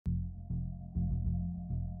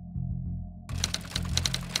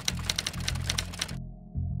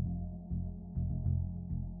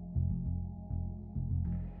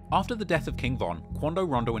After the death of King Von, Quando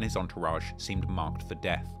Rondo and his entourage seemed marked for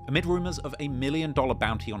death. Amid rumours of a $1 million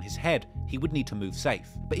bounty on his head, he would need to move safe.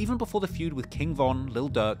 But even before the feud with King Von, Lil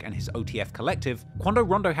Durk and his OTF collective, Quando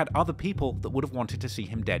Rondo had other people that would have wanted to see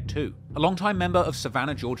him dead too. A longtime member of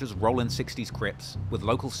Savannah, Georgia's Rollin' 60s Crips, with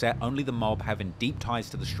local set Only the Mob having deep ties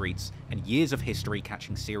to the streets and years of history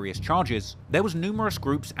catching serious charges, there was numerous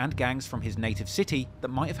groups and gangs from his native city that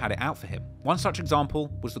might have had it out for him. One such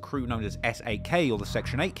example was the crew known as SAK, or the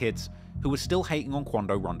Section 8 Kids, who was still hating on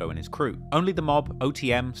Quando Rondo and his crew. Only the Mob,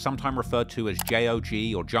 OTM, sometime referred to as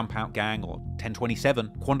JOG or Jump Out Gang or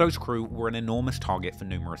 1027, Quando's crew were an enormous target for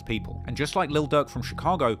numerous people. And just like Lil Durk from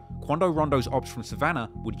Chicago, Quando Rondo's ops from Savannah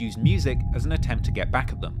would use music as an attempt to get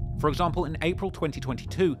back at them. For example, in April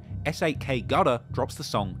 2022, SAK Gutter drops the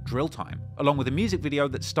song Drill Time, along with a music video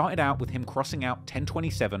that started out with him crossing out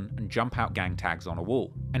 1027 and Jump Out Gang tags on a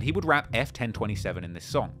wall, and he would rap F1027 in this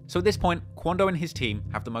song. So at this point, Quando and his team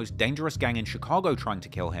have the most dangerous gang in Chicago trying to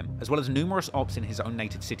kill him, as well as numerous ops in his own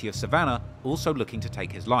native city of Savannah also looking to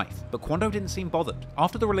take his life. But Quando didn't seem bothered.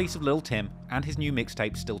 After the release of Lil Tim and his new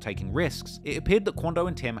mixtape Still Taking Risks, it appeared that Quando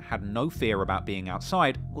and Tim had no fear about being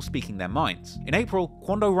outside or speaking their minds. In April,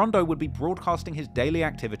 Quando Rondo would be broadcasting his daily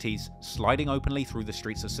activities, sliding openly through the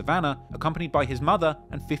streets of Savannah, accompanied by his mother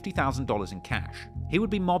and $50,000 in cash. He would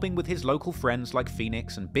be mobbing with his local friends like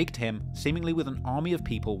Phoenix and Big Tim, seemingly with an army of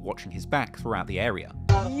people watching his back throughout the area.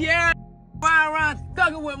 Yeah, ride around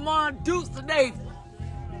thugging with Mon Dukes today.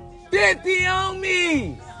 50 on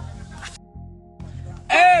me.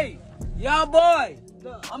 Hey, y'all boy,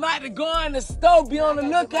 I'm about to go in the store, be on the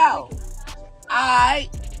lookout. Alright.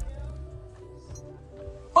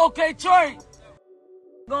 Okay, Troy.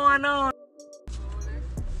 Going on.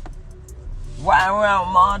 Riding around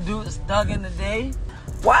with Mon Dukes thugging today.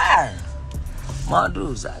 Why? Mon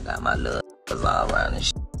Dukes, I got my little all around and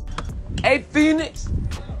shit. Hey, Phoenix,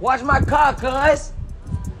 watch my car, cuz.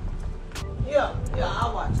 Yeah,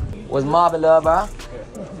 I'll watch it. What's mobbing, love, bro?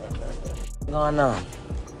 What's going on?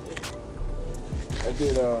 I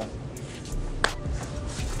did,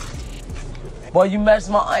 Boy, you messed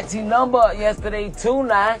my auntie number up yesterday too,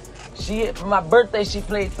 now. She hit for my birthday, she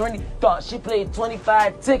played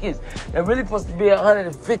 25 tickets. They're really supposed to be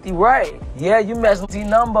 150, right? Yeah, you messed my auntie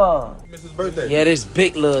number. Mrs. Birthday. Yeah, this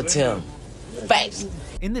big Lil Tim. Facts.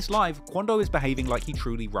 In this live, Quando is behaving like he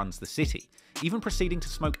truly runs the city, even proceeding to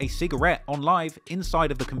smoke a cigarette on live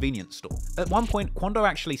inside of the convenience store. At one point, Quando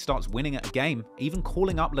actually starts winning at a game, even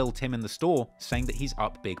calling up Lil Tim in the store, saying that he's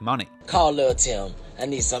up big money. Call Lil Tim. I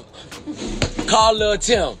need some. Call Lil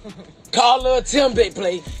Tim. Call Lil Tim, big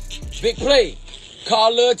play. Big play.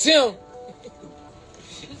 Call Lil Tim.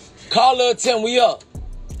 Call Lil Tim, we up.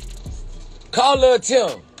 Call Lil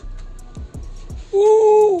Tim.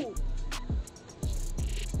 Woo!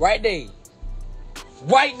 Right there.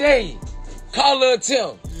 Right there. Call Lil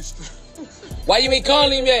Tim. Why you ain't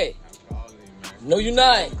calling him yet? No, you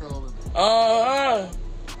not.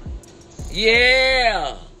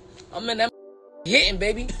 Yeah. I'm in that hitting,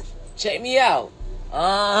 baby. Check me out.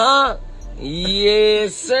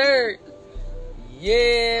 Yes, sir.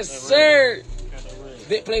 Yes, sir.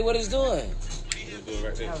 Big play, what it's doing?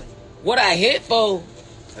 What I hit for?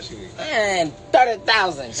 Man,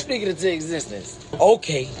 30,000. Speaking it to existence.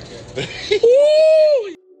 Okay.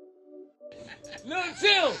 Woo! Lil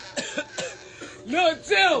Tim. Lil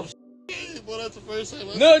Tim. Lil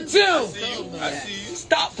Tim. I see you.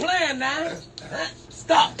 Stop playing now.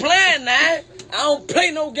 Stop playing now. I don't play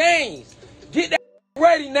no games. Get that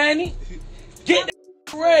ready, Nanny. Get that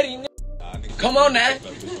ready, Nanny. Come on now.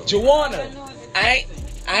 Joanna. I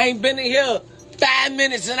ain't been in here 5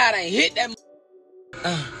 minutes and I done hit that.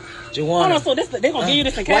 Joanna. Hold on, so they gonna give you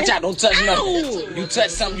this in cash? Watch out, don't touch nothing. You touch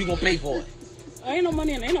something, you gonna pay for it. Ain't no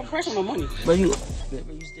money and ain't no pressure on no money. But you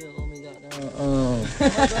still owe me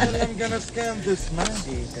goddamn. I'm gonna scan this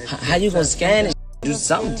money. How you gonna scan it? Do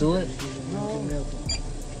something to it.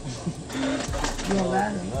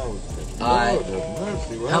 Alright.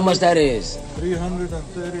 How much that is?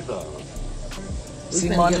 $330. See,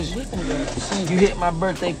 man, you hit my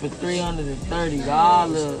birthday for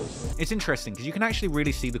 $330. It's interesting because you can actually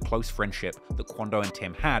really see the close friendship that Quando and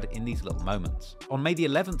Tim had in these little moments. On May the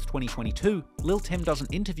 11th, 2022, Lil Tim does an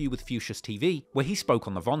interview with Fuchsia's TV where he spoke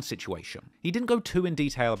on the Von situation. He didn't go too in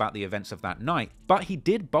detail about the events of that night, but he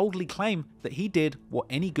did boldly claim that he did what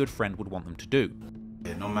any good friend would want them to do.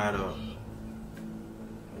 Yeah, no matter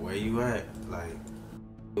where you at, like,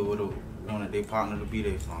 they would have wanted their partner to be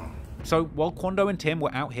there for them. So while Quando and Tim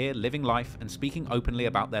were out here living life and speaking openly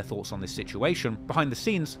about their thoughts on this situation, behind the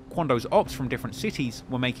scenes, Quando's ops from different cities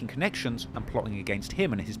were making connections and plotting against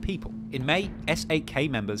him and his people. In May, S8K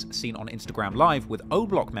members seen on Instagram Live with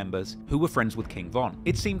O-Block members who were friends with King Von.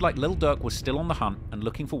 It seemed like Lil Durk was still on the hunt and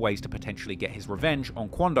looking for ways to potentially get his revenge on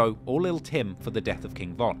Quando or Lil Tim for the death of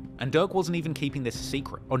King Von. And Durk wasn't even keeping this a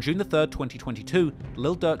secret. On June the 3rd, 2022,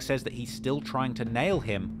 Lil Durk says that he's still trying to nail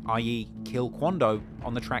him, i.e. kill Quando,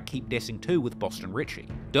 on the track Keep Dissing 2 with Boston Richie.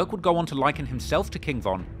 Durk would go on to liken himself to King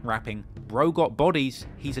Von, rapping, "Bro got bodies,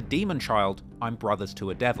 he's a demon child, I'm brothers to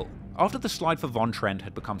a devil." After the Slide for Von trend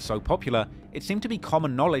had become so popular, it seemed to be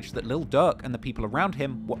common knowledge that Lil Durk and the people around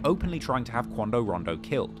him were openly trying to have Quando Rondo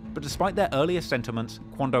killed. But despite their earlier sentiments,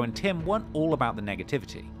 Quando and Tim weren't all about the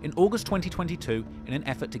negativity. In August 2022, in an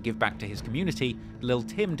effort to give back to his community, Lil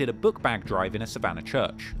Tim did a book bag drive in a Savannah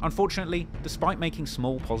church. Unfortunately, despite making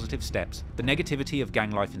small positive steps, the negativity of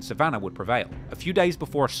gang life in Savannah would prevail. A few days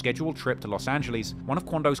before a scheduled trip to Los Angeles, one of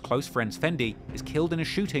Quando's close friends, Fendi, is killed in a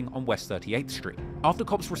shooting on West 38th Street. After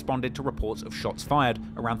cops responded to reports of shots fired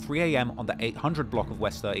around 3 AM on the 800 block of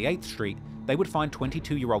West 38th Street, they would find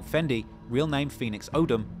 22-year-old Fendi, real name Phoenix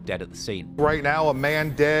Odom, dead at the scene. Right now, a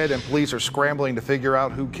man dead and police are scrambling to figure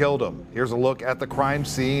out who killed him. Here's a look at the crime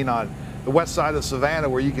scene on the west side of Savannah,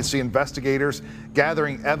 where you can see investigators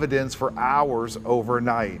gathering evidence for hours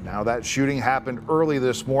overnight. Now, that shooting happened early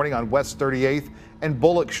this morning on West 38th and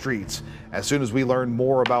Bullock Streets. As soon as we learn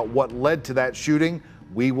more about what led to that shooting,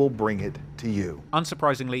 we will bring it to you.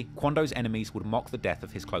 Unsurprisingly, Quando's enemies would mock the death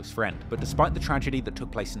of his close friend, but despite the tragedy that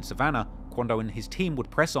took place in Savannah, Quando and his team would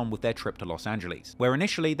press on with their trip to Los Angeles, where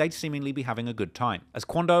initially they'd seemingly be having a good time, as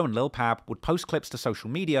Quando and Lil Pab would post clips to social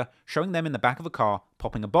media showing them in the back of a car,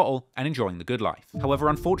 popping a bottle and enjoying the good life. However,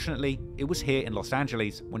 unfortunately, it was here in Los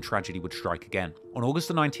Angeles when tragedy would strike again. On August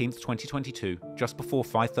the 19th, 2022, just before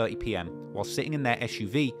 5:30 PM, while sitting in their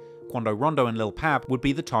SUV, Quando Rondo and Lil Pab would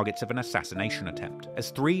be the targets of an assassination attempt, as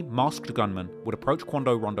 3 masked gunmen would approach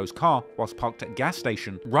Quando Rondo's car whilst parked at a gas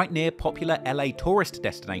station right near popular LA tourist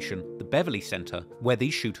destination, the Beverly Center, where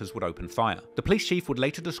these shooters would open fire. The police chief would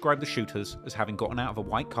later describe the shooters as having gotten out of a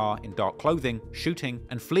white car in dark clothing, shooting,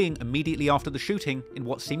 and fleeing immediately after the shooting in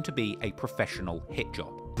what seemed to be a professional hit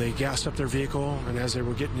job. They gassed up their vehicle, and as they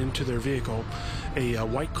were getting into their vehicle, a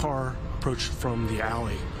white car approached from the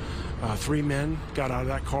alley. 3 men got out of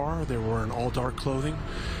that car. They were in all dark clothing.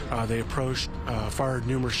 They approached, fired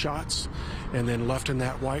numerous shots, and then left in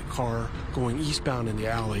that white car going eastbound in the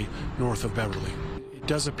alley north of Beverly. It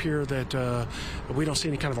does appear that we don't see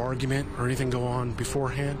any kind of argument or anything go on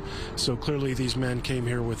beforehand, so clearly these men came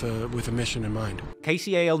here with a mission in mind.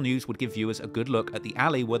 KCAL News would give viewers a good look at the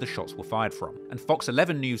alley where the shots were fired from, and Fox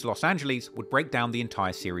 11 News Los Angeles would break down the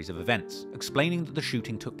entire series of events, explaining that the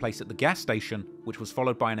shooting took place at the gas station, which was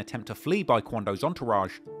followed by an attempt to flee by Quando's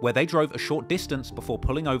entourage, where they drove a short distance before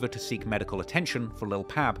pulling over to seek medical attention for Lil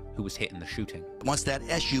Pab, who was hit in the shooting. Once that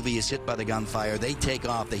SUV is hit by the gunfire, they take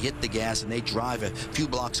off, they hit the gas, and they drive a few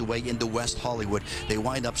blocks away into West Hollywood. They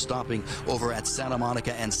wind up stopping over at Santa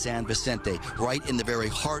Monica and San Vicente, right in the very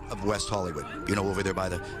heart of West Hollywood. You know, over there by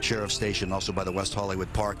the sheriff's station, also by the West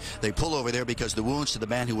Hollywood Park. They pull over there because the wounds to the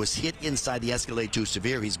man who was hit inside the Escalade too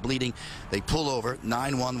severe. He's bleeding. They pull over.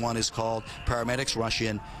 911 is called. Paramedics rush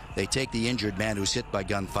in. They take the injured man who's hit by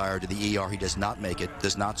gunfire to the ER. He does not make it,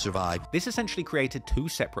 does not survive. This essentially created 2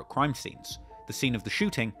 separate crime scenes, the scene of the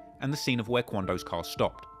shooting and the scene of where Quando's car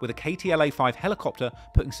stopped, with a KTLA-5 helicopter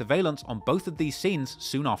putting surveillance on both of these scenes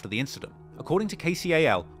soon after the incident. According to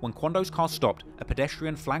KCAL, when Quando's car stopped, a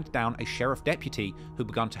pedestrian flagged down a sheriff deputy who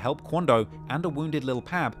began to help Quando and a wounded Lil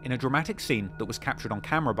Pab in a dramatic scene that was captured on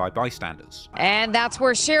camera by bystanders. And that's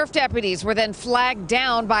where sheriff deputies were then flagged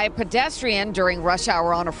down by a pedestrian during rush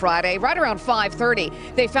hour on a Friday. Right around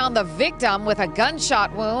 5:30, they found the victim with a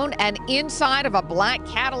gunshot wound and inside of a black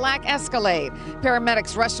Cadillac Escalade.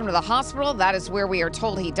 Paramedics rushed him to the hospital. That is where we are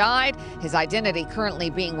told he died. His identity currently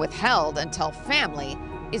being withheld until family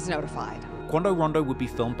is notified. Quando Rondo would be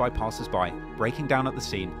filmed by passers-by, breaking down at the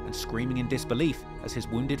scene and screaming in disbelief as his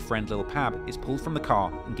wounded friend Lil Pab is pulled from the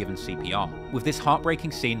car and given CPR, with this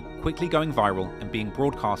heartbreaking scene quickly going viral and being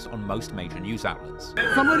broadcast on most major news outlets.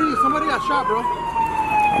 Somebody got shot, bro.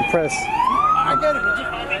 I'm pressed. I get it.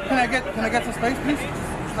 Can I get some space, please?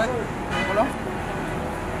 Hold on.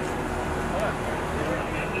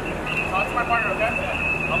 Talk to my partner, okay?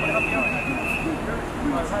 I'm gonna help you out.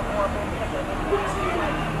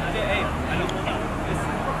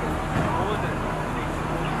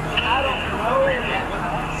 I don't know.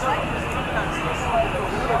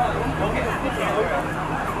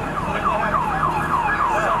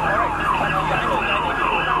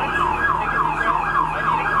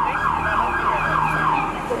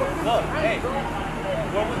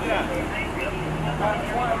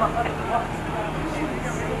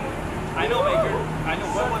 I know, Baker. I know.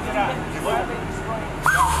 What was it at?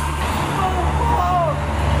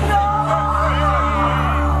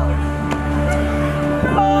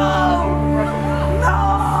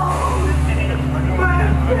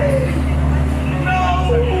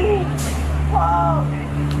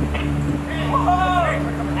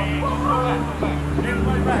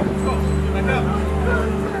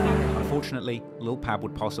 Unfortunately, Lil Pab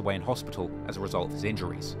would pass away in hospital as a result of his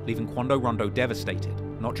injuries, leaving Quando Rondo devastated,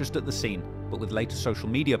 not just at the scene, but with later social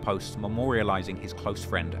media posts memorializing his close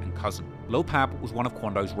friend and cousin. Lil Pab was one of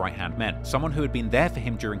Quando's right-hand men, someone who had been there for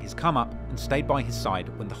him during his come-up and stayed by his side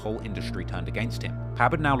when the whole industry turned against him.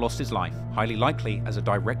 Pab had now lost his life, highly likely as a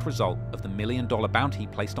direct result of the $1 million bounty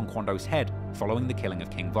placed on Quando's head following the killing of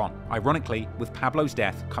King Von. Ironically, with Pablo's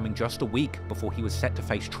death coming just a week before he was set to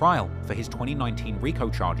face trial for his 2019 RICO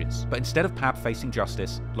charges. But instead of Pab facing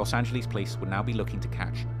justice, Los Angeles police would now be looking to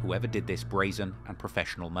catch whoever did this brazen and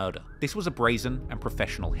professional murder. This was a brazen and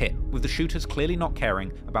professional hit, with the shooters clearly not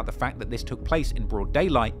caring about the fact that this took place in broad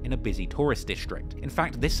daylight in a busy tourist district. In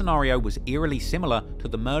fact, this scenario was eerily similar to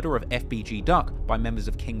the murder of FBG Duck by members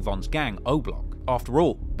of King Von's gang, O-Block. After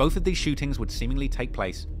all, both of these shootings would seemingly take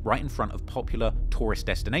place right in front of popular tourist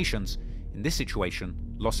destinations. In this situation,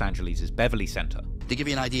 Los Angeles' Beverly Center. To give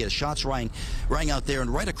you an idea, the shots rang out there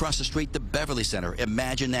and right across the street, the Beverly Center.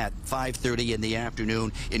 Imagine that, 5:30 in the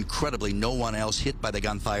afternoon. Incredibly, no one else hit by the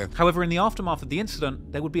gunfire. However, in the aftermath of the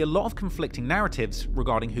incident, there would be a lot of conflicting narratives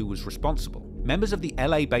regarding who was responsible. Members of the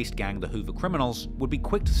LA-based gang, the Hoover Criminals, would be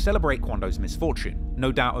quick to celebrate Quando's misfortune,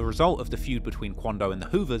 no doubt a result of the feud between Quando and the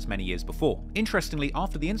Hoovers many years before. Interestingly,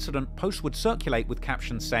 after the incident, posts would circulate with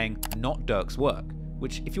captions saying, "Not Dirk's work,"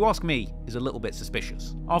 which, if you ask me, is a little bit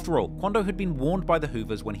suspicious. After all, Quando had been warned by the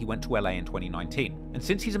Hoovers when he went to LA in 2019, and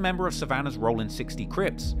since he's a member of Savannah's Rollin' 60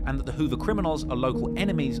 Crips, and that the Hoover Criminals are local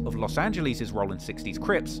enemies of Los Angeles' Rollin' 60s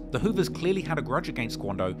Crips, the Hoovers clearly had a grudge against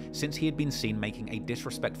Quando since he had been seen making a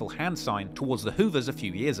disrespectful hand sign towards the Hoovers a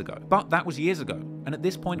few years ago. But that was years ago, and at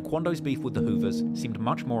this point Quando's beef with the Hoovers seemed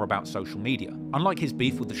much more about social media, unlike his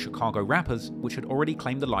beef with the Chicago rappers, which had already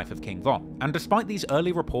claimed the life of King Von. And despite these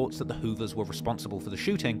early reports that the Hoovers were responsible for the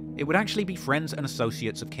shooting, it would actually be friends and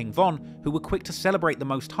associates of King Von who were quick to celebrate the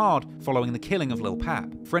most hard following the killing of Lil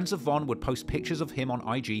Pab. Friends of Von would post pictures of him on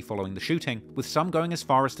IG following the shooting, with some going as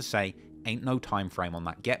far as to say, "Ain't no time frame on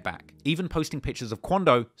that get back," even posting pictures of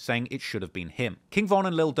Quando saying it should have been him. King Von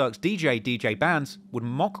and Lil Durk's DJ Bands would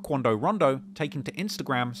mock Quando Rondo, taking to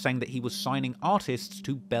Instagram saying that he was signing artists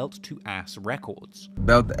to Belt to Ass Records.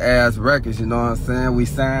 Belt to Ass Records, you know what I'm saying? We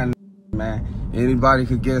signed, man. Anybody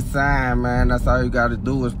could get signed, man. That's all you gotta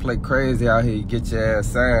do is play crazy out here. You get your ass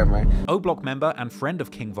signed, man. O-Block member and friend of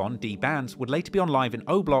King Von, D Bands, would later be on live in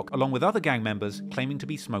O-Block along with other gang members claiming to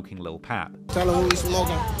be smoking Lil Pab. Tell him who we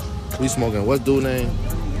smoking. We smoking what's dude name?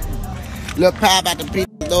 Lil Pab at the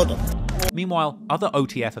pizza. Meanwhile, other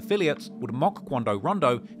OTF affiliates would mock Quando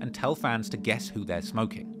Rondo and tell fans to guess who they're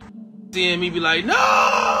smoking. Seeing me be like,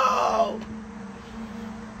 no!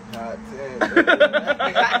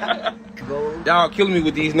 Y'all killing me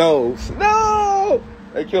with these nose. No!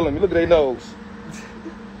 They killing me. Look at their nose.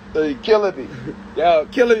 They killing me. Y'all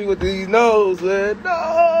killing me with these nose, man.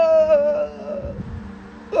 No!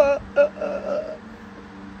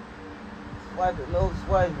 Swiping, no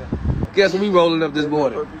swiping. Guess we rolling up this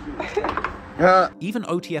morning. Even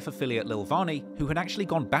OTF affiliate Lil Vani, who had actually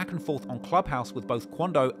gone back and forth on Clubhouse with both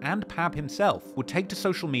Quando and Pab himself, would take to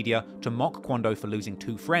social media to mock Quando for losing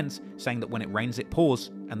two friends, saying that when it rains it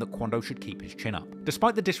pours, and that Quando should keep his chin up.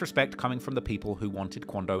 Despite the disrespect coming from the people who wanted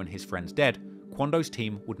Quando and his friends dead, Quando's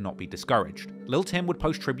team would not be discouraged. Lil Tim would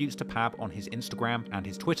post tributes to Pab on his Instagram and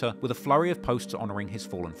his Twitter with a flurry of posts honoring his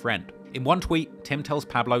fallen friend. In one tweet, Tim tells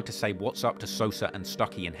Pablo to say what's up to Sosa and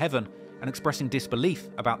Stucky in heaven, and expressing disbelief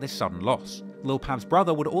about this sudden loss. Lil Pab's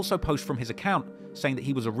brother would also post from his account, saying that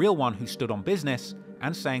he was a real one who stood on business,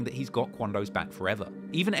 and saying that he's got Quando's back forever.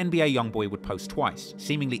 Even NBA Youngboy would post twice,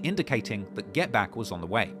 seemingly indicating that Get Back was on the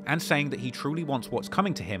way, and saying that he truly wants what's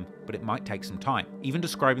coming to him, but it might take some time, even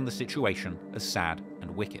describing the situation as sad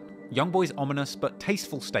and wicked. Youngboy's ominous but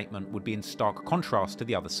tasteful statement would be in stark contrast to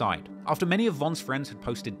the other side. After many of Von's friends had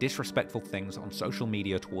posted disrespectful things on social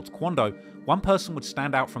media towards Quando, one person would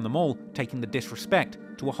stand out from them all, taking the disrespect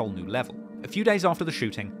to a whole new level. A few days after the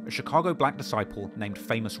shooting, a Chicago black disciple named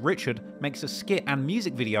Famous Richard makes a skit and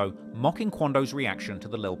music video mocking Quando's reaction to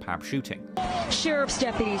the Lil Pab shooting. Sheriff's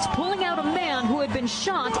deputies pulling out a man who had been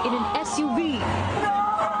shot in an SUV.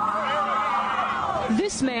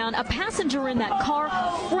 This man, a passenger in that car,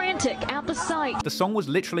 frantic at the sight. The song was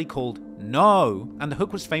literally called "No," and the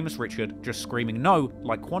hook was Famous Richard just screaming no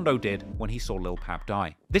like Quando did when he saw Lil Pap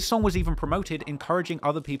die. This song was even promoted encouraging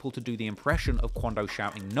other people to do the impression of Quando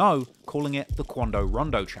shouting no, calling it the Quando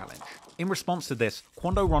Rondo Challenge. In response to this,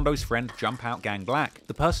 Quando Rondo's friend Jump Out Gang Black,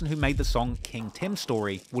 the person who made the song King Tim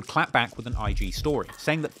Story, would clap back with an IG story,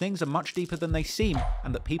 saying that things are much deeper than they seem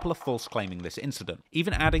and that people are false claiming this incident,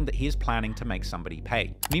 even adding that he is planning to make somebody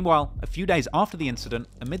pay. Meanwhile, a few days after the incident,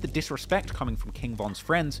 amid the disrespect coming from King Von's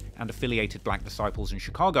friends and affiliated Black disciples in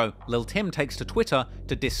Chicago, Lil Tim takes to Twitter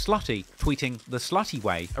to diss Slutty, tweeting "the Slutty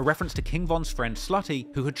way," a reference to King Von's friend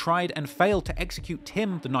Slutty, who had tried and failed to execute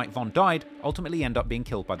Tim the night Von died, ultimately end up being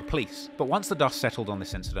killed by the police. But once the dust settled on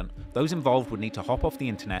this incident, those involved would need to hop off the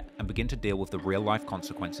internet and begin to deal with the real-life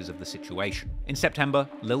consequences of the situation. In September,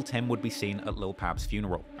 Lil Tim would be seen at Lil Pap's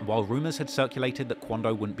funeral, and while rumors had circulated that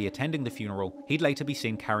Quando wouldn't be attending the funeral, he'd later be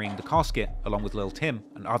seen carrying the casket along with Lil Tim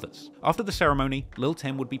and others. After the ceremony, Lil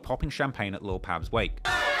Tim would be popping champagne at Lil Pap's wake.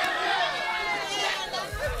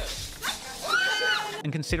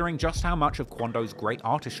 And considering just how much of Quando's great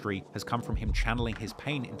artistry has come from him channeling his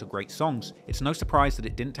pain into great songs, it's no surprise that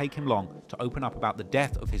it didn't take him long to open up about the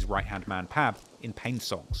death of his right-hand man Pab in Pain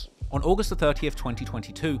Songs. On August 30th,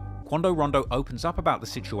 2022, Quando Rondo opens up about the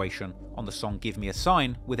situation on the song Give Me a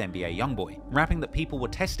Sign with NBA Youngboy, rapping that people were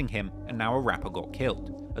testing him and now a rapper got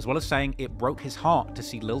killed, as well as saying it broke his heart to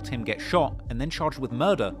see Lil Tim get shot and then charged with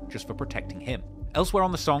murder just for protecting him. Elsewhere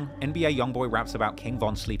on the song, NBA Youngboy raps about King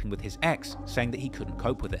Von sleeping with his ex, saying that he couldn't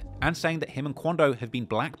cope with it, and saying that him and Quando have been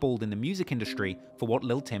blackballed in the music industry for what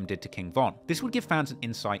Lil Tim did to King Von. This would give fans an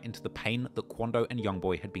insight into the pain that Quando and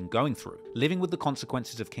Youngboy had been going through, living with the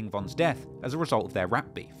consequences of King Von's death as a result of their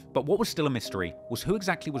rap beef. But what was still a mystery was who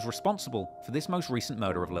exactly was responsible for this most recent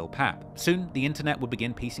murder of Lil Pap. Soon, the internet would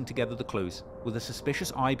begin piecing together the clues, with a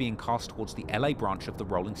suspicious eye being cast towards the LA branch of the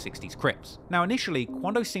Rolling 60s Crips. Now initially,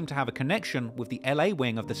 Quando seemed to have a connection with the LA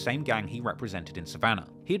wing of the same gang he represented in Savannah.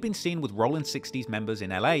 He had been seen with Rolling 60s members in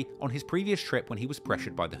LA on his previous trip when he was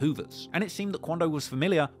pressured by the Hoovers, and it seemed that Quando was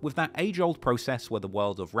familiar with that age-old process where the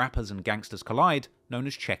world of rappers and gangsters collide, known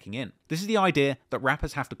as checking in. This is the idea that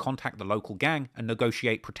rappers have to contact the local gang and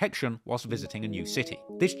negotiate protection whilst visiting a new city.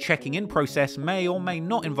 This checking in process may or may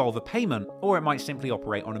not involve a payment, or it might simply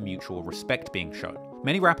operate on a mutual respect being shown.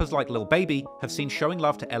 Many rappers like Lil Baby have seen showing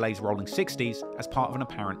love to LA's Rolling 60s as part of an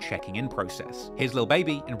apparent checking in process. Here's Lil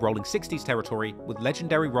Baby in Rolling 60s territory with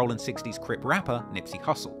legendary Rolling 60s Crip rapper Nipsey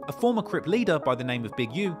Hussle. A former Crip leader by the name of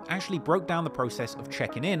Big U actually broke down the process of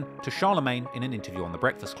checking in to Charlemagne in an interview on The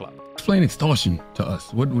Breakfast Club. Explain extortion to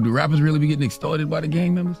us. Would the rappers really be getting extorted by the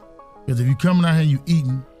gang members? Because if you coming out here, you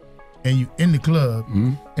eating, and you in the club,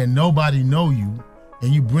 and nobody know you,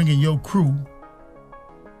 and you bringing your crew,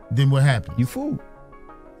 then what happens? You fool.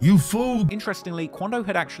 You fool! Interestingly, Quando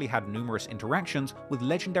had actually had numerous interactions with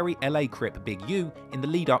legendary LA Crip Big U in the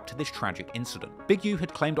lead up to this tragic incident. Big U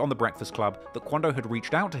had claimed on The Breakfast Club that Quando had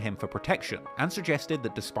reached out to him for protection, and suggested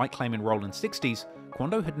that despite claiming Rolling 60s,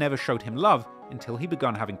 Quando had never showed him love until he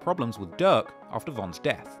begun having problems with Dirk after Von's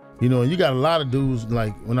death. You know, and you got a lot of dudes,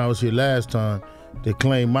 like when I was here last time, that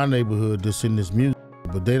claim my neighborhood that's in this music,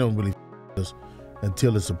 but they don't really us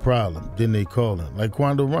until it's a problem. Then they call him. Like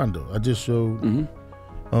Quando Rondo. I just showed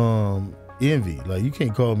Envy. Like, you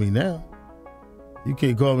can't call me now. You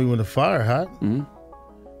can't call me when the fire hot. You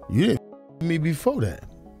didn't me before that.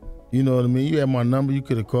 You know what I mean? You had my number, you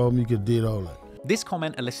could have called me, you could have did all that. This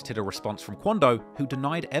comment elicited a response from Quando, who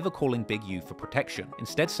denied ever calling Big U for protection,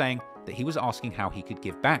 instead saying that he was asking how he could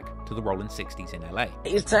give back to the Rolling 60s in LA.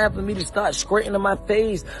 It's time for me to start straightening my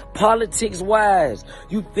face, politics-wise.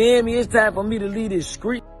 You feel me? It's time for me to leave this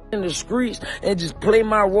street in the streets and just play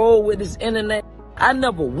my role with this internet. I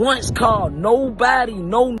never once called nobody,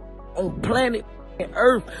 no on planet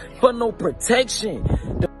Earth for no protection.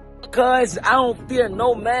 Because I don't fear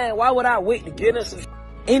no man. Why would I wait to get in some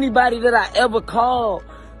Anybody that I ever called,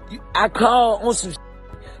 I call on some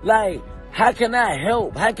like, how can I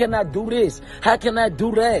help? How can I do this? How can I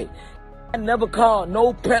do that? I never called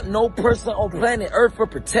no person on planet Earth for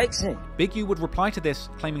protection. Big U would reply to this,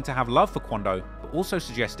 claiming to have love for Quando, but also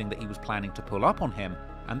suggesting that he was planning to pull up on him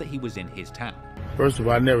and that he was in his town. First of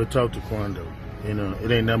all, I never talked to Quando. You know,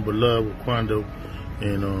 it ain't nothing but love with Quando.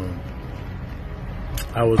 And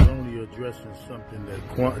I was only addressing something that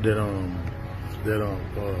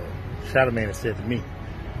Charlemagne had said to me.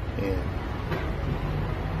 And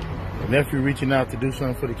my nephew reaching out to do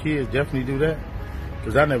something for the kids, definitely do that.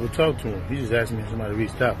 Because I never talked to him. He just asked me if somebody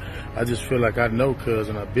reached out. I just feel like I know Cuz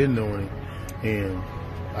and I've been knowing him. And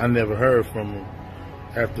I never heard from him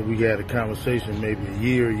after we had a conversation maybe a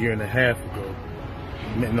year and a half ago.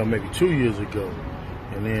 No, maybe 2 years ago.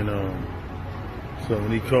 And then, so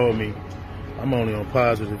when he called me I'm only on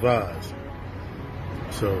positive vibes.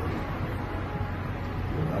 So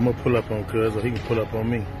I'm gonna pull up on Cuz, or he can pull up on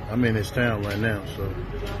me. I'm in his town right now, so,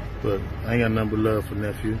 but I ain't got nothing but love for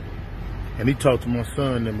nephew. And he talked to my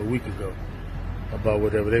son them a week ago about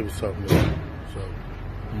whatever they was talking about. So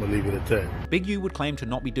I'm gonna leave it at that. Big U would claim to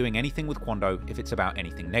not be doing anything with Quando if it's about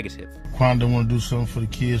anything negative. Quando wanna do something for the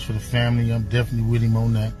kids, for the family. I'm definitely with him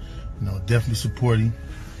on that. You know, definitely support him.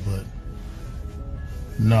 But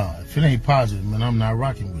nah, if it ain't positive, man, I'm not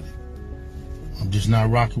rocking with it. I'm just not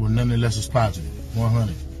rocking with nothing unless it's positive.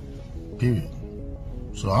 100. Period.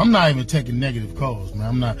 So I'm not even taking negative calls,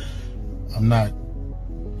 man. I'm not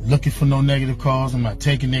looking for no negative calls. I'm not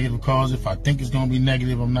taking negative calls. If I think it's gonna be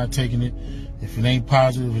negative, I'm not taking it. If it ain't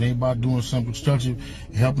positive, it ain't about doing something constructive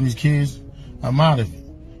and helping these kids, I'm out of it.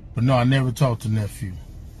 But no, I never talked to nephew.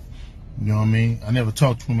 You know what I mean? I never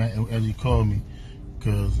talked to him as he called me,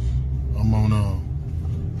 because I'm on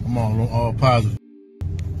all positive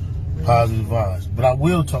vibes. But I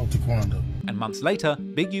will talk to Quando. And months later,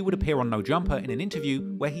 Big U would appear on No Jumper in an interview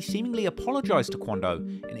where he seemingly apologized to Quando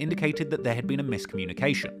and indicated that there had been a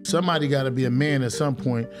miscommunication. Somebody got to be a man at some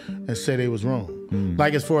point and say they was wrong.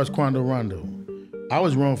 Like as far as Quando Rondo, I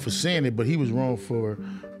was wrong for saying it, but he was wrong for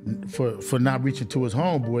not reaching to his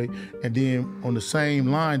homeboy. And then on the same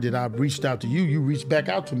line that I reached out to you, you reached back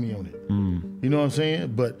out to me on it. You know what I'm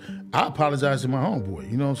saying? But I apologize to my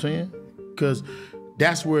homeboy. You know what I'm saying? Because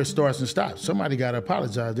that's where it starts and stops. Somebody got to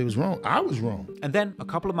apologize. They was wrong. I was wrong. And then, a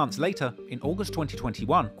couple of months later, in August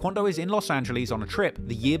 2021, Quando is in Los Angeles on a trip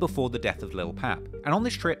the year before the death of Lil Pap. And on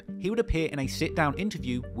this trip, he would appear in a sit-down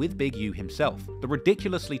interview with Big U himself, the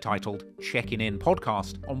ridiculously titled Checking In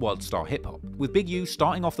podcast on World Star Hip Hop, with Big U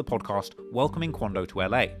starting off the podcast welcoming Quando to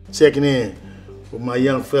LA. Checking in with my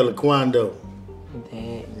young fella Quando.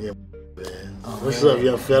 Dad. Yeah, man. What's up,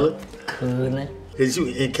 young fella? Coolin'. Cause you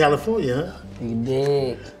in California, huh? You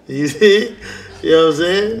dig? You see? You know what I'm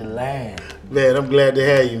saying? The land. Man, I'm glad to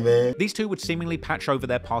have you, man. These two would seemingly patch over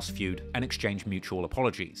their past feud and exchange mutual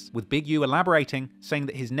apologies, with Big U elaborating, saying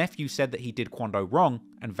that his nephew said that he did Quando wrong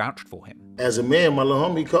and vouched for him. As a man, my little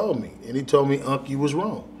homie called me and he told me, Unc, you was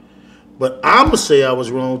wrong. But I'ma say I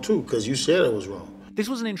was wrong too, because you said I was wrong. This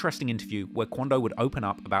was an interesting interview where Quando would open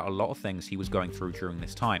up about a lot of things he was going through during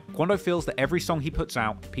this time. Quando feels that every song he puts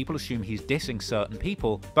out, people assume he's dissing certain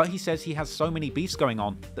people, but he says he has so many beefs going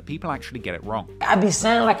on that people actually get it wrong. I be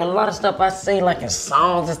saying like a lot of stuff I say like in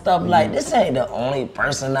songs and stuff like, this ain't the only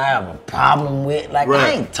person I have a problem with. Like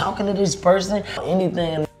I ain't talking to this person.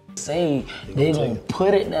 Anything say, they gonna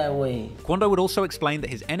put it that way. Quando would also explain that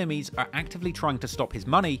his enemies are actively trying to stop his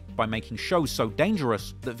money by making shows so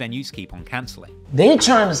dangerous that venues keep on cancelling. They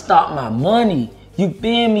trying to stop my money. You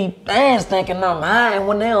feel me? Fans thinking I'm high, and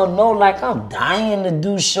when they don't know, like I'm dying to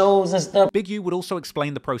do shows and stuff. Big U would also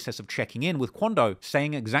explain the process of checking in with Quando,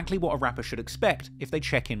 saying exactly what a rapper should expect if they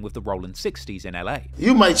check in with the Rollin' 60s in LA.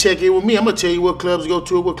 You might check in with me. I'm gonna tell you what clubs to go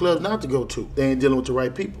to and what clubs not to go to. They ain't dealing with the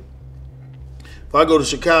right people. If I go to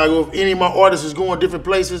Chicago, if any of my artists is going different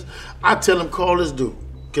places, I tell them call this dude.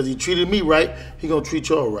 Because he treated me right, he gonna treat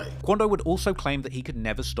y'all right. Quando would also claim that he could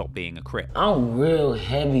never stop being a Crip. I'm real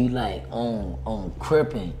heavy like on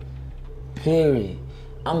cripping, period.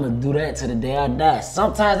 I'm gonna do that to the day I die.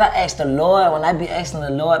 Sometimes I ask the Lord, when I be asking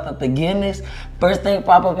the Lord for forgiveness, first thing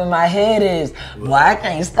pop up in my head is, boy, I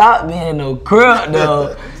can't stop being no Crip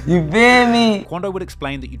though. You feel me? Quando would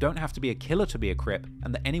explain that you don't have to be a killer to be a Crip,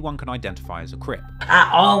 and that anyone can identify as a Crip.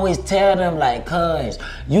 I always tell them like, cuz,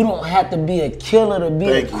 you don't have to be a killer to be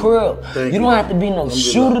a Crip. You don't have to be no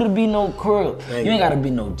shooter to be no Crip. You ain't gotta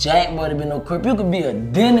be no jack boy to be no Crip. You could be a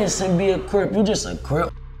dentist and be a Crip. You just a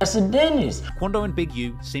Crip. That's a dentist. Quando and Big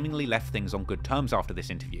U seemingly left things on good terms after this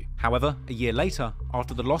interview. However, a year later,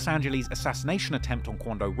 after the Los Angeles assassination attempt on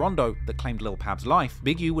Quando Rondo that claimed Lil Pab's life,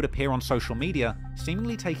 Big U would appear on social media,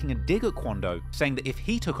 seemingly taking a dig at Quando, saying that if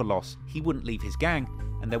he took a loss, he wouldn't leave his gang,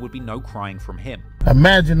 and there would be no crying from him.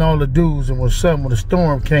 Imagine all the dudes, and when the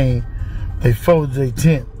storm came, they folded their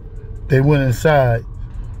tent, they went inside,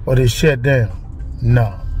 or they shut down.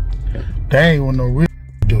 No, they ain't what no real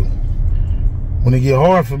do. When it get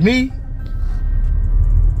hard for me,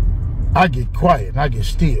 I get quiet and I get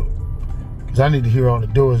still, because I need to hear all the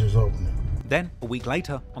doors is opening. Then, a week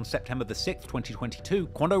later, on September the 6th, 2022,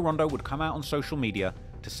 Quando Rondo would come out on social media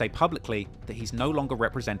to say publicly that he's no longer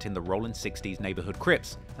representing the Rollin' 60s neighborhood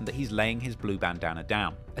Crips, and that he's laying his blue bandana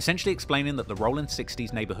down, essentially explaining that the Rollin'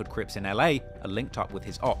 60s neighborhood Crips in LA are linked up with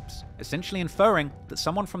his ops, essentially inferring that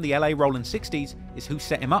someone from the LA Rollin' 60s is who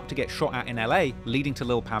set him up to get shot at in LA, leading to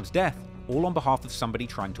Lil Pab's death, all on behalf of somebody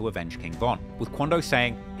trying to avenge King Von, with Quando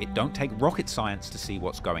saying it don't take rocket science to see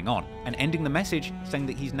what's going on, and ending the message saying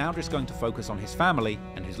that he's now just going to focus on his family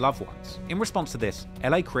and his loved ones. In response to this,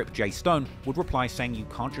 LA Crip Jay Stone would reply saying you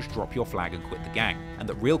can't just drop your flag and quit the gang, and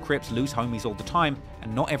that real Crips lose homies all the time,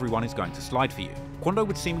 and not everyone is going to slide for you. Quando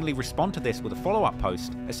would seemingly respond to this with a follow-up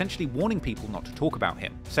post, essentially warning people not to talk about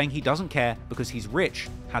him, saying he doesn't care because he's rich,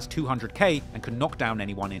 has 200k, and can knock down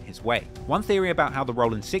anyone in his way. One theory about how the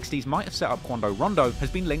Rollin 60s might have set up Quando Rondo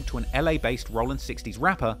has been linked to an LA-based Rollin 60s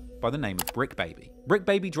rapper by the name of Brick Baby. Brick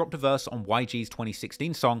Baby dropped a verse on YG's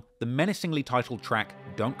 2016 song, the menacingly titled track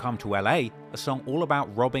Don't Come to LA, a song all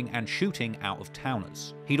about robbing and shooting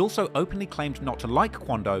out-of-towners. He'd also openly claimed not to like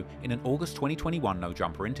Quando in an August 2021 No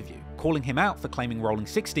Jumper interview, calling him out for claiming Rollin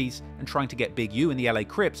 60s and trying to get Big U and the LA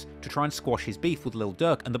Crips to try and squash his beef with Lil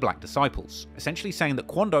Durk and the Black Disciples, essentially saying that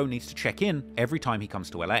Quando needs to check in every time he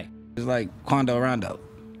comes to LA. It's like Quando Rondo.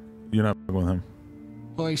 You're not with him.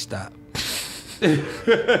 Boy, stop.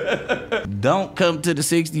 Don't come to the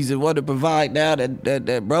 60s and want to provide now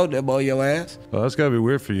that bro them on your ass. Well, that's gotta be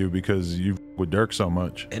weird for you because you with Durk so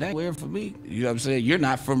much. It ain't weird for me. You know what I'm saying? You're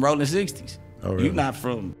not from Rollin 60s. Oh, really? You're not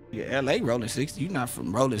from LA Rollin 60s. You're not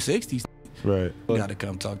from Rollin 60s. Right. You gotta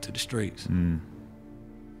come talk to the streets.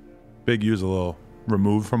 Big U's a little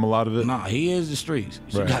removed from a lot of it. Nah, he is the streets.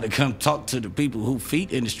 So Right. You gotta come talk to the people who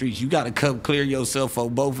feet in the streets. You gotta come clear yourself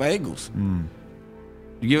on both angles.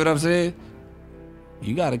 You get what I'm saying?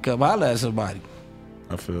 You gotta come holler at somebody.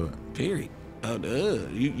 I feel it. Period.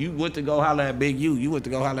 You went to go holler at Big U. You went to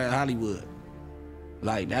go holler at Hollywood.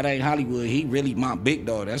 Like, that ain't Hollywood. He really my big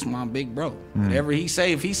dog. That's my big bro. Whatever he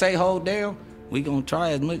say, if he say hold down, we gonna try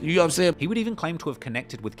as much. You know what I'm saying? He would even claim to have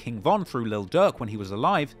connected with King Von through Lil Durk when he was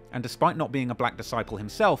alive, and despite not being a Black Disciple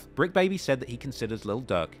himself, Brick Baby said that he considers Lil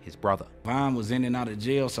Durk his brother. Von was in and out of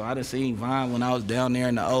jail, so I done seen Von when I was down there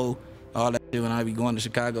in the O, all that shit, when I be going to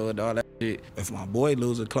Chicago and all that shit. If my boy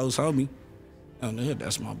lose a close homie, on the hood,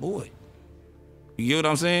 that's my boy. You get what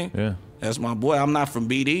I'm saying? Yeah. That's my boy. I'm not from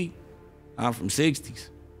BD. I'm from 60s.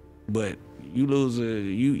 But you lose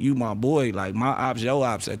you my boy, like my ops, your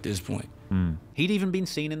ops at this point. He'd even been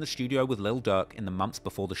seen in the studio with Lil Durk in the months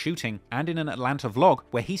before the shooting, and in an Atlanta vlog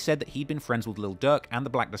where he said that he'd been friends with Lil Durk and the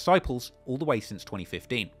Black Disciples all the way since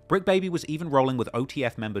 2015. Brick Baby was even rolling with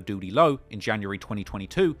OTF member Doody Low in January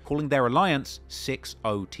 2022, calling their alliance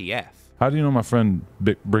 6OTF. How do you know my friend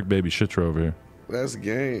Brick Baby Shitra over here? That's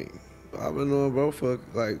gang. I've been knowing bro for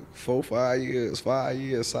like 5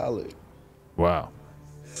 years solid. Wow.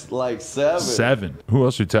 Like 7. 7. Who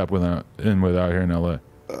else you tap with out here in LA?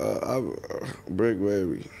 Brick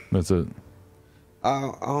Baby. That's it.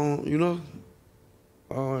 I don't, you know,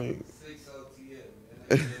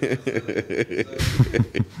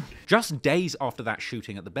 Just days after that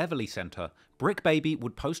shooting at the Beverly Center, Brick Baby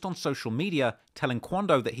would post on social media telling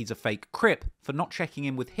Quando that he's a fake Crip for not checking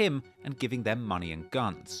in with him and giving them money and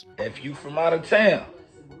guns. If you from out of town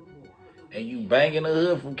and you banging the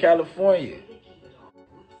hood from California,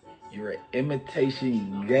 you're an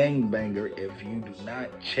imitation gangbanger if you do not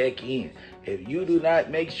check in. If you do not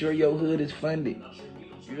make sure your hood is funded,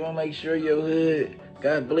 you don't make sure your hood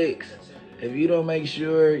got blicks, if you don't make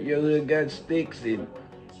sure your hood got sticks and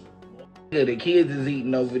the kids is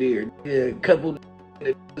eating over there, a couple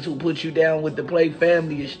who put you down with the play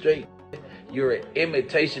family is straight, you're an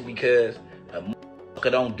imitation because a motherfucker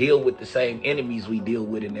don't deal with the same enemies we deal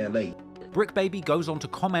with in LA. Brick Baby goes on to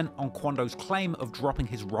comment on Quando's claim of dropping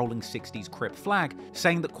his Rolling 60s Crip flag,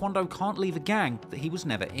 saying that Quando can't leave a gang that he was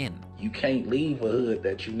never in. You can't leave a hood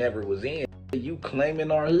that you never was in. You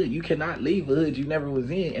claiming our hood. You cannot leave a hood you never was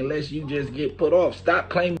in unless you just get put off. Stop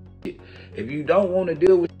claiming it. If you don't want to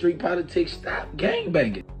deal with street politics, stop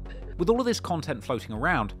gangbanging. With all of this content floating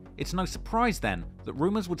around, it's no surprise then that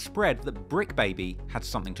rumours would spread that Brick Baby had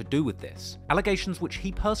something to do with this. Allegations which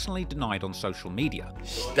he personally denied on social media.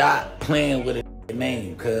 Stop playing with a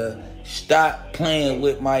name, cuz. Stop playing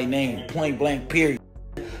with my name, point blank period.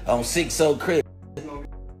 On 6-0 Crip.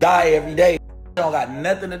 Die every day. Don't got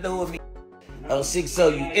nothing to do with me. On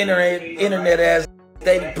 6-0, you internet ass,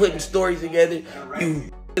 steady putting stories together. You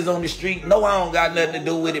is on the street. No, I don't got nothing to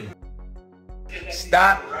do with it.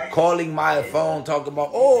 Stop calling my phone talking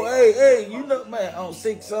about, oh, hey, you know, man, on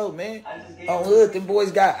 6-0, man. On hood, them boys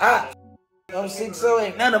got ops. On 6-0,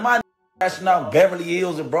 ain't none of my crashing out Beverly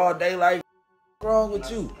Hills in broad daylight. What's wrong with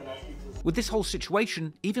you? With this whole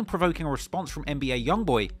situation even provoking a response from NBA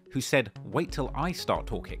Youngboy, who said, wait till I start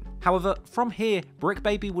talking. However, from here, Brick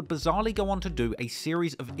Baby would bizarrely go on to do a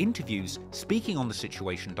series of interviews speaking on the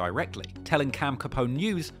situation directly, telling Cam Capone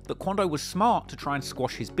News that Quando was smart to try and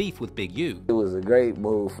squash his beef with Big U. It was a great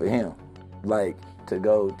move for him. like to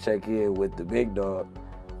go check in with the big dog,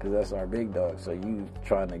 because that's our big dog. So you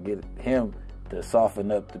trying to get him to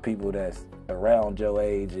soften up the people that's around your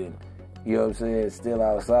age and, you know what I'm saying, still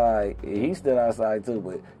outside. He's still outside too,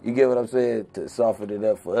 but you get what I'm saying, to soften it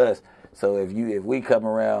up for us. So if we come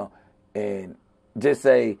around and just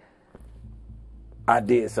say I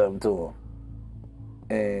did something to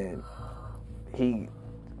him and he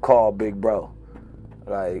called Big Bro,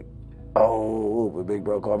 like, oh, but Big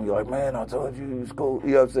Bro called me like, man, I told you it was cool.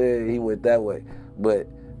 You know what I'm saying? He went that way. But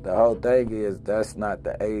the whole thing is, that's not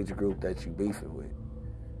the age group that you beefing with.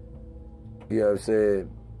 You know what I'm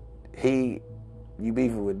saying? You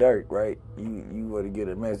beefing with Dirk, right? You want to get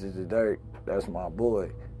a message to Dirk, that's my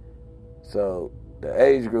boy. So the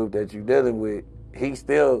age group that you dealing with, he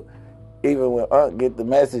still, even when Unc get the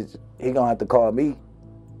message, he gonna have to call me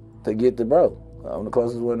to get the bro. I'm the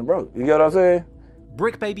closest one to bro. You get what I'm saying?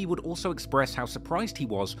 Brick Baby would also express how surprised he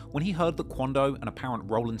was when he heard that Quando, an apparent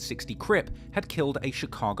Roland 60 Crip, had killed a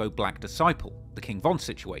Chicago black disciple, the King Von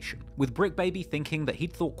situation, with Brick Baby thinking that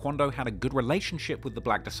he'd thought Quando had a good relationship with the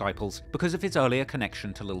black disciples because of his earlier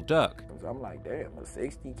connection to Lil Durk. I'm like, damn, a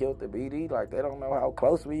 60 killed the BD? Like, they don't know how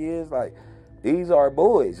close we is? Like, these are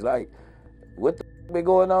boys. Like, what the been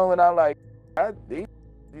going on? And I'm like,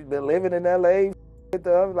 he's been living in LA with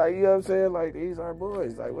them. Like, you know what I'm saying? Like, these are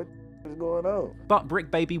boys. Like, what is going on? But Brick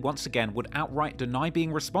Baby once again would outright deny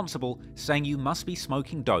being responsible, saying you must be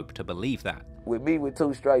smoking dope to believe that. With me with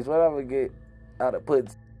 2 strikes, what I'm gonna get out of putting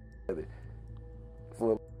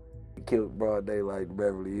for a killed broad daylight in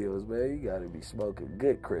Beverly Hills, man, you gotta be smoking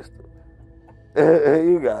good crystal.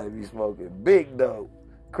 You gotta be smoking big dope,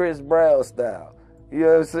 Chris Brown style. You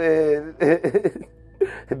know what I'm saying?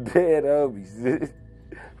 Dead homies.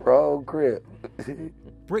 Wrong crib.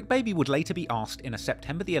 Brick Baby would later be asked in a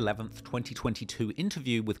September the 11th, 2022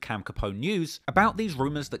 interview with Cam Capone News about these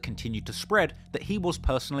rumours that continued to spread that he was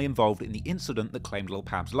personally involved in the incident that claimed Lil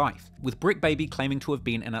Pab's life, with Brick Baby claiming to have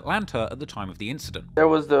been in Atlanta at the time of the incident. There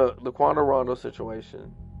was the Quando Rondo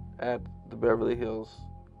situation at the Beverly Hills,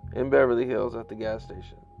 in Beverly Hills at the gas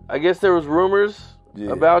station. I guess there was rumors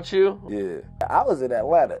about you? Yeah. I was in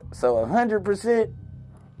Atlanta, so 100%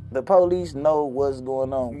 the police know what's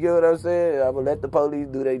going on. You get what I'm saying? I'm gonna let the police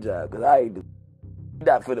do their job, because I ain't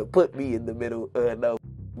not finna put me in the middle of no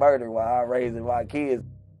murder while I'm raising my kids.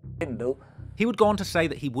 He would go on to say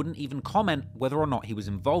that he wouldn't even comment whether or not he was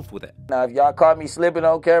involved with it. Now, if y'all caught me slipping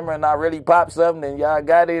on camera and I really popped something and y'all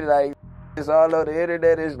got it, like, it's all on the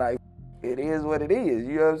internet, it's like, it is what it is.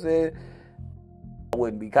 You know what I'm saying? I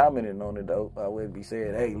wouldn't be commenting on it, though. I wouldn't be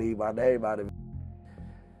saying, hey, leave my name out of it.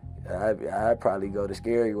 I'd probably go the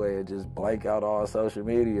scary way and just blank out all social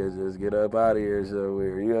media and just get up out of here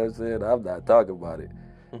somewhere. You know what I'm saying? I'm not talking about it.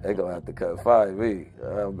 They're going to have to come find me.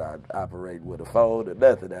 I'm not operating with a phone or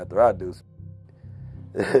nothing after I do.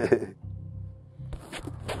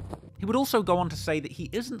 He would also go on to say that he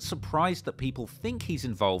isn't surprised that people think he's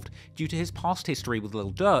involved due to his past history with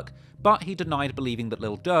Lil Durk, but he denied believing that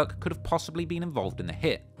Lil Durk could have possibly been involved in the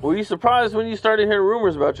hit. Were you surprised when you started hearing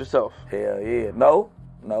rumors about yourself? Hell yeah. No,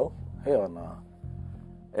 hell no.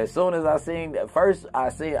 As soon as I seen, at first I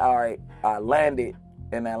seen, all right, I landed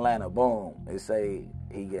in Atlanta, boom. They say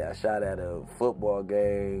he got shot at a football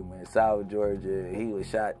game in South Georgia. He was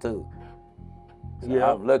shot too. So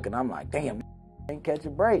I'm looking, I'm like, damn, ain't catch a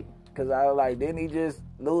break. Cause I was like, didn't he just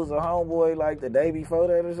lose a homeboy like the day before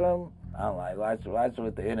that or something? I'm like, watch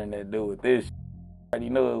what the internet do with this. I already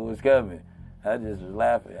knew it was coming. I just was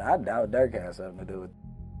laughing. I doubt Dirk had something to do with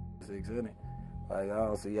 6 in it. Like, I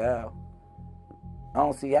don't see how.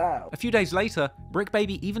 A few days later, Brick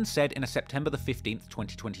Baby even said in a September the 15th,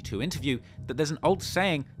 2022 interview that there's an old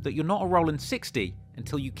saying that you're not a Roland 60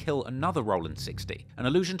 until you kill another Roland 60, an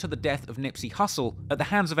allusion to the death of Nipsey Hussle at the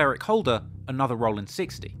hands of Eric Holder, another Roland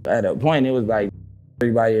 60. At a point, it was like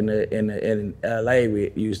everybody in LA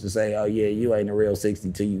used to say, oh yeah, you ain't a real 60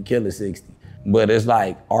 till you kill a 60. But it's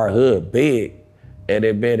like our hood big, and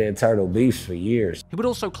it been internal beefs for years. He would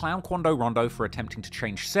also clown Quando Rondo for attempting to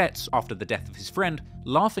change sets after the death of his friend,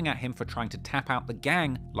 laughing at him for trying to tap out the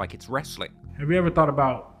gang like it's wrestling. Have you ever thought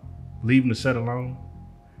about leaving the set alone?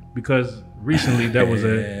 Because recently there was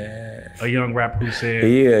a young rapper who said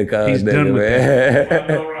he's done with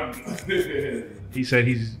that. He said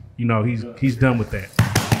he's done with that.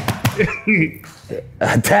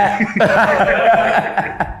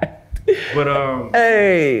 But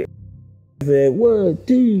hey. Said 1,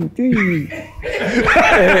 2, 3.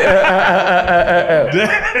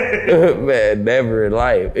 Man, never in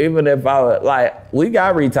life. Even if I was like, we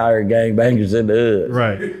got retired gangbangers in the hood.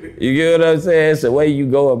 Right. You get what I'm saying? It's the way you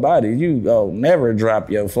go about it. You go never drop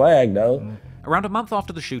your flag though. Around a month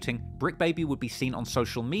after the shooting, Brick Baby would be seen on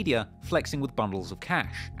social media flexing with bundles of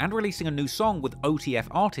cash, and releasing a new song with OTF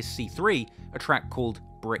artist C3, a track called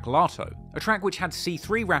Brick Lato, a track which had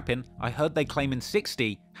C3 rapping, "I heard they claim in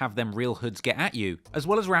 60, have them real hoods get at you," as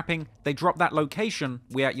well as rapping, "They drop that location,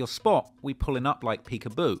 we at your spot, we pulling up like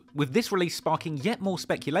peekaboo," with this release sparking yet more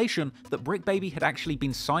speculation that Brick Baby had actually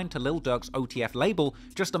been signed to Lil Durk's OTF label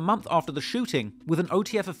just a month after the shooting, with an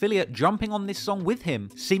OTF affiliate jumping on this song with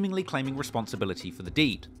him, seemingly claiming responsibility for the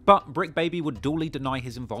deed. But Brick Baby would duly deny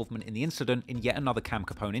his involvement in the incident in yet another Cam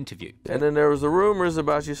Capone interview. And then there was the rumors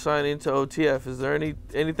about you signing to OTF. Is there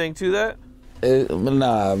anything to that?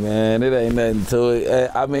 Nah, man, it ain't nothing to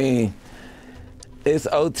it. I mean, it's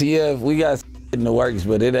OTF. We got in the works,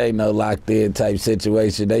 but it ain't no locked in type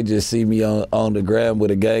situation. They just see me on the gram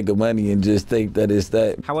with a gang of money and just think that it's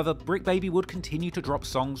that. However, Brick Baby would continue to drop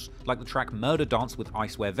songs like the track Murder Dance with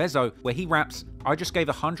Icewear Vezo, where he raps, "I just gave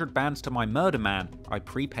 100 bands to my murder man, I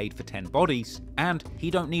prepaid for 10 bodies," and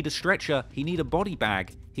 "He don't need a stretcher, he need a body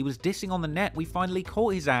bag. He was dissing on the net, we finally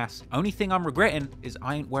caught his ass. Only thing I'm regretting is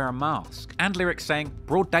I ain't wear a mask." And lyrics saying,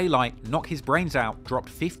 "Broad daylight, knock his brains out, dropped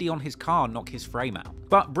 50 on his car, knock his frame out."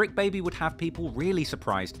 But Brick Baby would have people really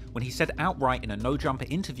surprised when he said outright in a No Jumper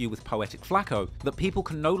interview with Poetic Flacco that people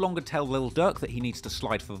can no longer tell Lil Durk that he needs to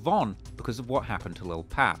slide for Von because of what happened to Lil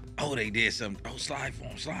Pap. Oh, they did something. Oh, slide for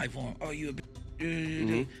him. Oh, you a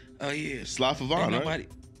bitch. Oh, yeah. Slide for Von, right?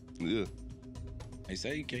 Yeah. They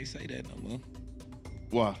say you can't say that no more.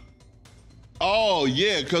 Why? Oh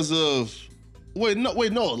yeah, because of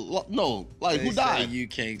no. Like they who died? Say you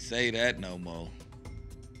can't say that no more.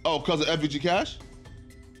 Oh, because of FBG Cash?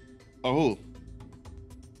 Or who?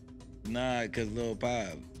 Nah, because Lil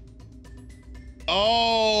Pop.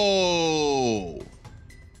 Oh,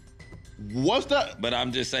 what's that? But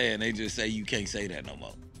I'm just saying, they just say you can't say that no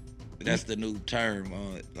more. That's the new term,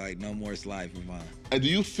 like no more slide for Von. And do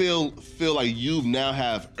you feel like you now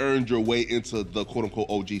have earned your way into the quote unquote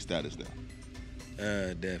OG status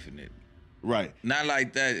now? Definite. Right. Not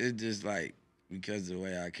like that. It's just like because of the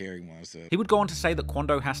way I carry myself. He would go on to say that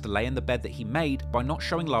Quando has to lay in the bed that he made by not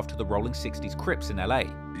showing love to the Rolling 60s Crips in LA.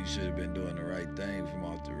 You should have been doing the right thing from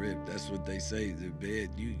off the rip. That's what they say. The bed,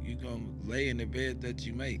 you gonna lay in the bed that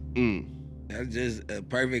you make. That's just a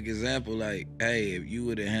perfect example. Like, hey, if you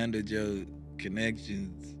would have handled your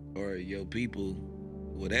connections or your people,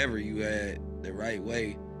 whatever you had, the right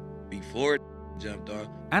way before it jumped off.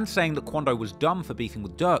 And saying that Quando was dumb for beefing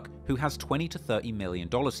with Durk, who has $20 to $30 million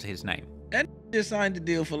to his name. And just signed the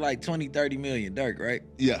deal for like 20, 30 million, Durk, right?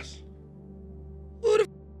 Yes. Who the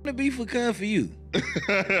the beef would come for you? This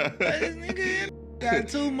nigga got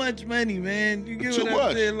too much money, man. You get what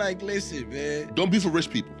I'm saying? Like, listen, man. Don't beef with rich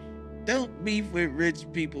people. Don't beef with rich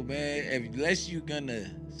people, man. Unless you gonna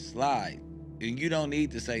slide. And you don't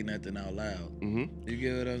need to say nothing out loud. You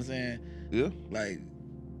get what I'm saying? Yeah. Like,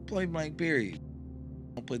 point blank period.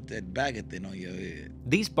 Don't put that bagger thing on your head.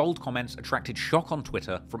 These bold comments attracted shock on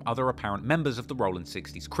Twitter from other apparent members of the Rolling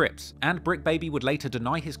 60s Crips, and Brick Baby would later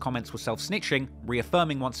deny his comments were self-snitching,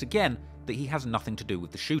 reaffirming once again that he has nothing to do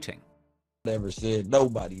with the shooting. Never said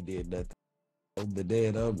nobody did nothing. On the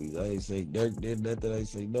dead homies. I ain't say Durk did nothing. I ain't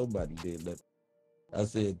say nobody did nothing. I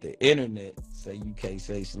said the internet say you can't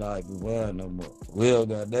say slide move on no more. We don't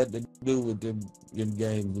got nothing to do with them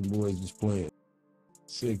games the boys was playing.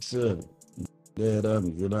 6-7. Dead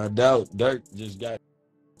homies. And I doubt Durk just got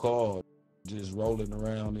called just rolling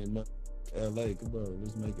around in LA. Come on,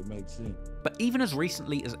 let's make it make sense. But even as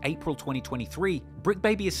recently as April 2023, Brick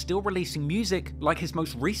Baby is still releasing music like his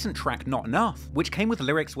most recent track, Not Enough, which came with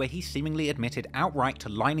lyrics where he seemingly admitted outright to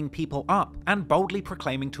lining people up and boldly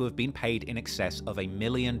proclaiming to have been paid in excess of $1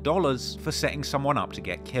 million for setting someone up to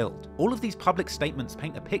get killed. All of these public statements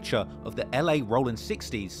paint a picture of the LA Rolling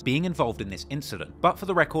 60s being involved in this incident. But for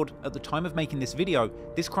the record, at the time of making this video,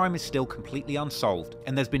 this crime is still completely unsolved,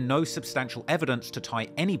 and there's been no substantial evidence to tie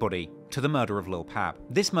anybody to the murder of Lil Pap.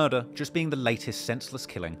 This murder, just being the latest senseless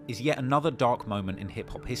killing, is yet another dark moment in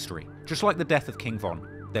hip-hop history. Just like the death of King Von,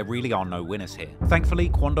 there really are no winners here. Thankfully,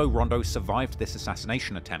 Quando Rondo survived this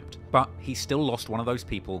assassination attempt, but he still lost one of those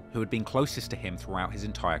people who had been closest to him throughout his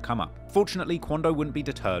entire come-up. Fortunately, Quando wouldn't be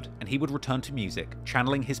deterred, and he would return to music,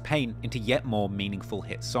 channeling his pain into yet more meaningful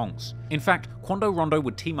hit songs. In fact, Quando Rondo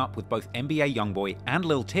would team up with both NBA Youngboy and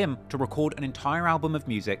Lil Tim to record an entire album of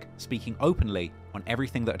music, speaking openly on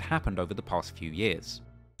everything that had happened over the past few years.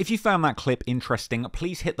 If you found that clip interesting,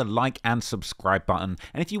 please hit the like and subscribe button.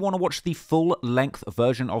 And if you want to watch the full-length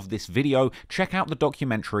version of this video, check out the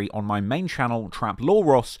documentary on my main channel, Trap Law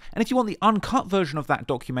Ross. And if you want the uncut version of that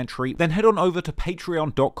documentary, then head on over to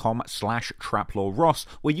patreon.com/traplawross,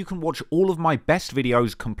 where you can watch all of my best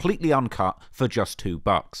videos completely uncut for just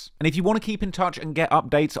 $2. And if you want to keep in touch and get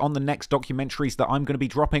updates on the next documentaries that I'm going to be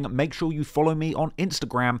dropping, make sure you follow me on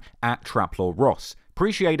Instagram at TrapLawRoss.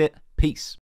 Appreciate it. Peace.